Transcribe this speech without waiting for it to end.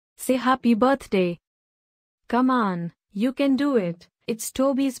Say happy birthday. Come on, you can do it. It's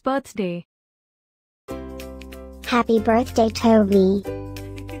Toby's birthday. Happy birthday, Toby.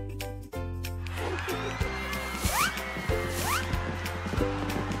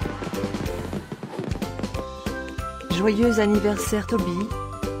 Joyeux anniversaire, Toby.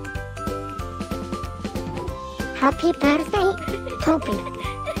 Happy birthday, Toby.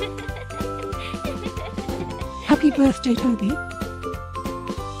 Happy birthday, Toby.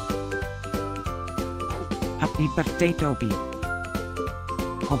 Happy birthday, Toby.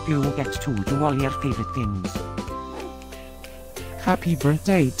 Hope you get to do all your favorite things. Happy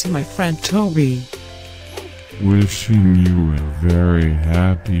birthday to my friend Toby. Wishing you a very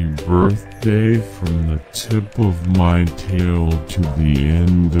happy birthday from the tip of my tail to the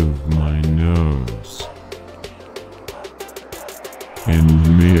end of my nose.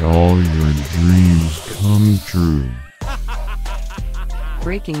 And may all your dreams come true.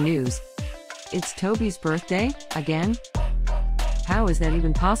 Breaking news. It's Toby's birthday, again? How is that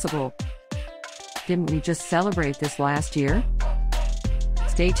even possible? Didn't we just celebrate this last year?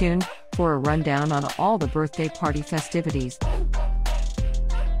 Stay tuned for a rundown on all the birthday party festivities.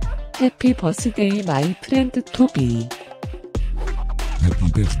 Happy birthday, my friend Toby. Happy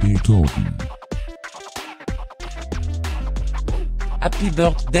birthday, Toby. Happy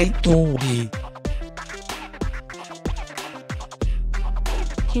birthday, Toby.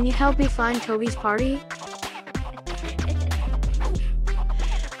 Can you help me find Toby's party?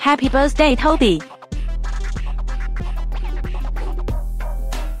 Happy birthday, Toby.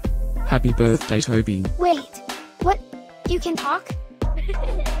 Happy birthday, Toby. Wait, what? You can talk?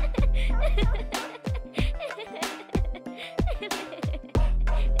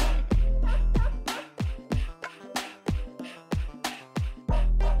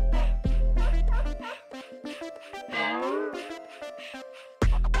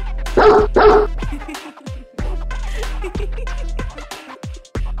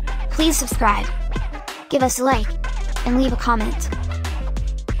 Please subscribe, give us a like, and leave a comment.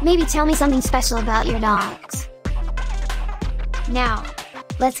 Maybe tell me something special about your dogs. Now,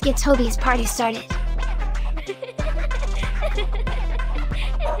 let's get Toby's party started.